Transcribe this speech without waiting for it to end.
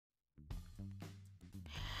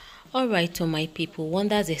All right, to my people,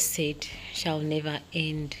 wonders they said shall never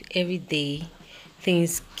end. Every day,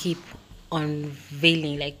 things keep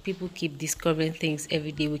unveiling. Like people keep discovering things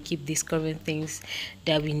every day. We keep discovering things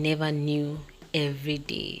that we never knew every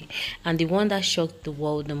day. And the one that shocked the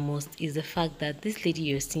world the most is the fact that this lady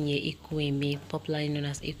you're seeing here, Ekweme, popularly known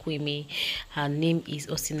as Ekweme, her name is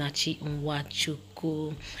Osinachi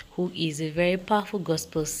Nwachukwu, who is a very powerful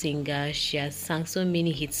gospel singer. She has sung so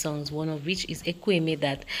many hit songs, one of which is Ekweme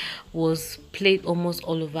that was played almost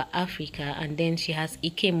all over Africa. And then she has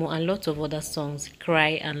Ikemo and lots of other songs,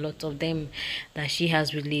 Cry and lots of them that she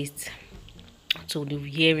has released to the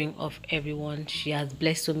hearing of everyone. She has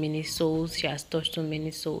blessed so many souls. She has touched so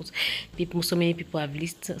many souls. So many people have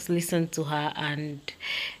listened to her, and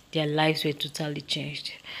their lives were totally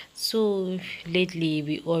changed. So lately,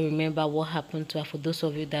 we all remember what happened to her. For those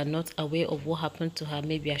of you that are not aware of what happened to her,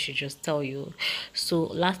 maybe I should just tell you. So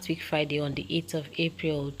last week, Friday, on the 8th of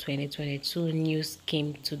April 2022, news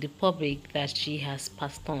came to the public that she has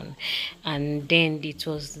passed on. And then it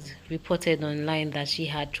was reported online that she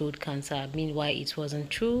had throat cancer. Meanwhile, it wasn't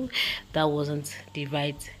true. That wasn't the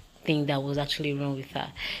right thing that was actually wrong with her.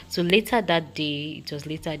 So later that day, it was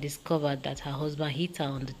later discovered that her husband hit her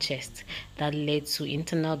on the chest. That led to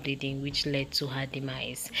internal bleeding, which led to her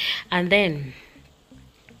demise. And then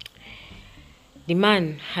the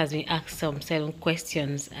man has been asked some certain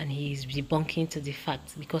questions, and he is debunking to the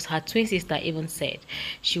facts, because her twin sister even said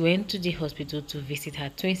she went to the hospital to visit her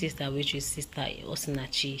twin sister, which is sister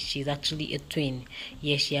Osinachi. She's actually a twin.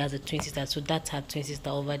 Yes, she has a twin sister. So that's her twin sister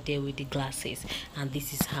over there with the glasses, and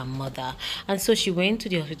this is her mother. And so she went to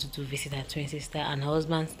the hospital to visit her twin sister, and her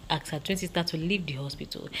husband asked her twin sister to leave the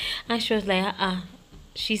hospital, and she was like,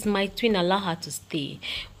 she's my twin, allow her to stay.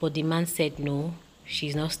 But the man said no,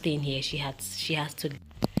 she's not staying here. She has to.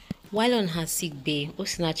 While on her sick bay,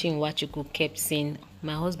 Osinachi Nwachukwu kept saying,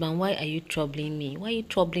 "My husband, why are you troubling me? Why are you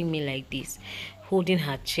troubling me like this?" Holding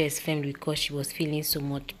her chest firmly because she was feeling so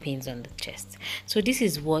much pains on the chest. So this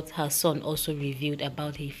is what her son also revealed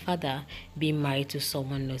about her father being married to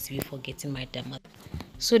someone else before getting married to her mother.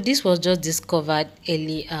 So this was just discovered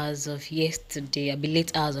early hours of yesterday, I believe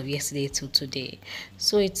late hours of yesterday till today.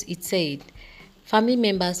 So it said, family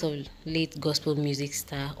members of late gospel music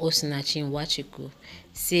star Osinachi Nwachukwu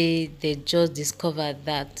say they just discovered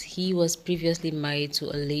that he was previously married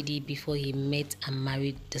to a lady before he met and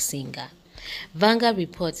married the singer. Vanguard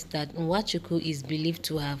reports that Nwachukwu is believed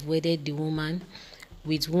to have wedded the woman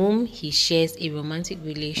with whom he shares a romantic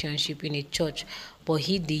relationship in a church, but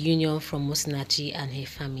hid the union from Osinachi and her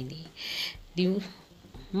family. The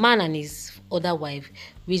man and his other wife,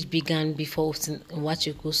 which began before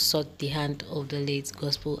Nwachukwu sought the hand of the late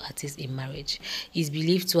gospel artist in marriage, is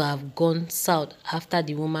believed to have gone south after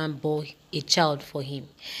the woman bore a child for him.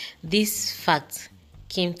 This fact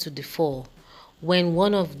came to the fore when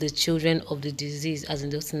one of the children of the deceased, as in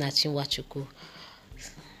the Osinachi Nwachukwu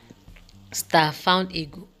star, found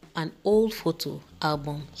an old photo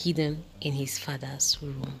album hidden in his father's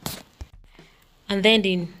room. And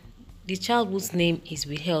then the child, whose name is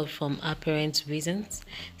withheld from apparent reasons,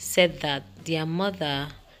 said that their mother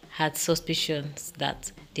had suspicions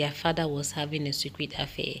that their father was having a secret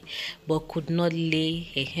affair, but could not lay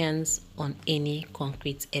her hands on any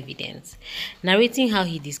concrete evidence. Narrating how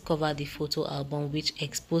he discovered the photo album which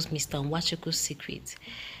exposed Mr. Nwachukwu's secret,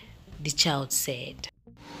 the child said,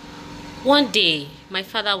 "One day, my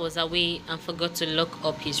father was away and forgot to lock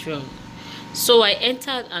up his room. So I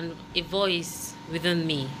entered, and a voice within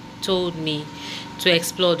me told me to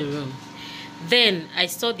explore the room. Then I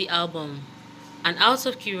saw the album, and out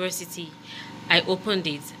of curiosity, I opened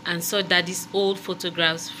it and saw Daddy's old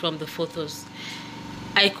photographs from the photos.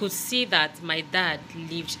 I could see that my dad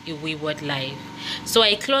lived a wayward life. So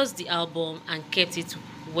I closed the album and kept it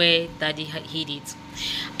where Daddy had hid it.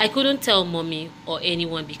 I couldn't tell Mommy or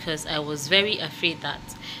anyone because I was very afraid that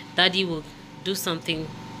Daddy would do something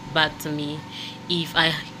bad to me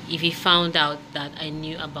if he found out that I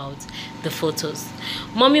knew about the photos.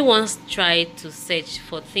 Mommy once tried to search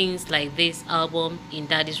for things like this album in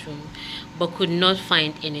Daddy's room, but could not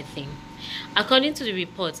find anything." According to the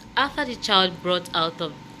report, after the child brought out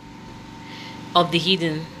of the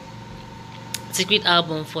hidden secret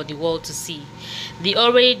album for the world to see, the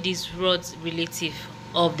already distraught relative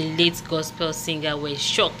of the late gospel singer were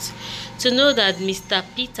shocked to know that Mr.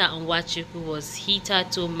 Peter Nwachukwu was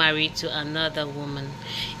hitherto married to another woman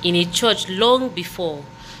in a church long before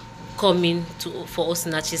coming for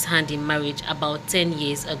Osinachi's hand in marriage about 10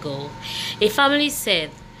 years ago. A family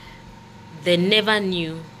said they never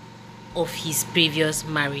knew of his previous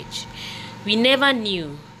marriage. "We never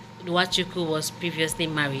knew Nwachukwu was previously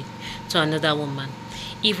married to another woman.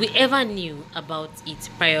 If we ever knew about it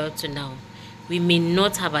prior to now, we may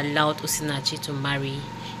not have allowed Osinachi to marry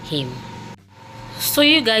him. So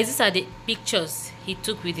you guys, these are the pictures he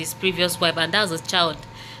took with his previous wife, and that's a child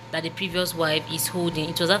that the previous wife is holding.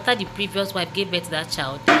 It was after the previous wife gave birth to that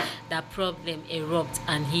child that problem erupted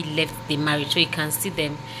and he left the marriage. So you can see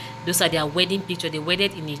them. Those are their wedding picture. They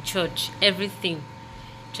wedded in a church, everything,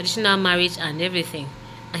 traditional marriage and everything,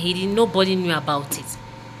 and nobody knew about it.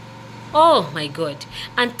 Oh my God.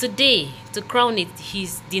 And today, to crown it,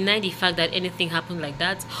 he's denying the fact that anything happened like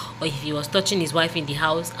that, or if he was touching his wife in the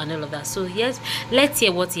house and all of that. So yes, let's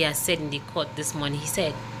hear what he has said in the court this morning. He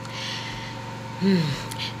said,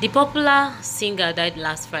 the popular singer died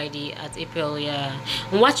last Friday at April.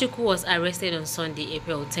 Nwachukwu was arrested on Sunday,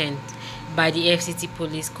 April 10th by the FCT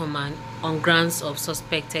police command on grounds of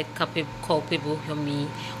suspected culpable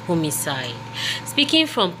homicide. Speaking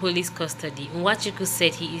from police custody, Nwachukwu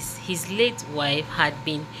said his late wife had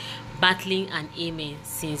been battling an ailment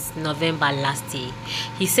since November last year.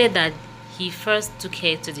 He said that he first took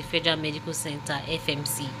her to the Federal Medical Center,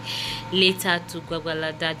 FMC, later to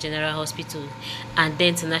Gwagwalada General Hospital, and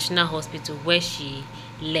then to National Hospital, where she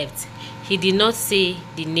left. He did not say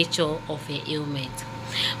the nature of her ailment.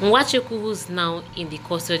 Nwachukwu, who is now in the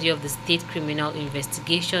custody of the State Criminal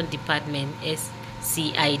Investigation Department,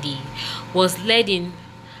 SCID, was led in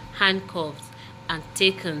handcuffs and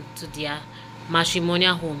taken to their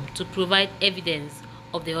matrimonial home to provide evidence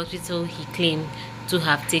of the hospital he claimed to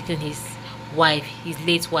have taken his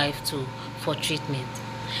late wife to for treatment.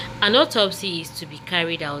 An autopsy is to be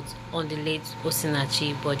carried out on the late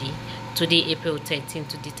Osinachi body today, April 13th,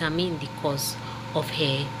 to determine the cause of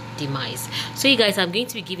her demise. So you guys, I'm going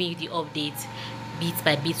to be giving you the update bit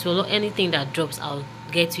by bit. So anything that drops, I'll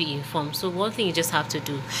get you informed. So one thing you just have to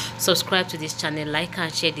do, subscribe to this channel, like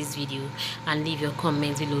and share this video, and leave your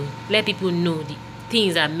comments below. Let people know the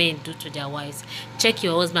things that men do to their wives. Check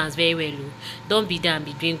your husbands very well. Don't be there and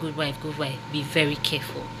be doing good wife. Be very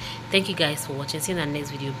careful. Thank you guys for watching. See you in the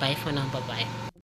next video. Bye for now. Bye bye.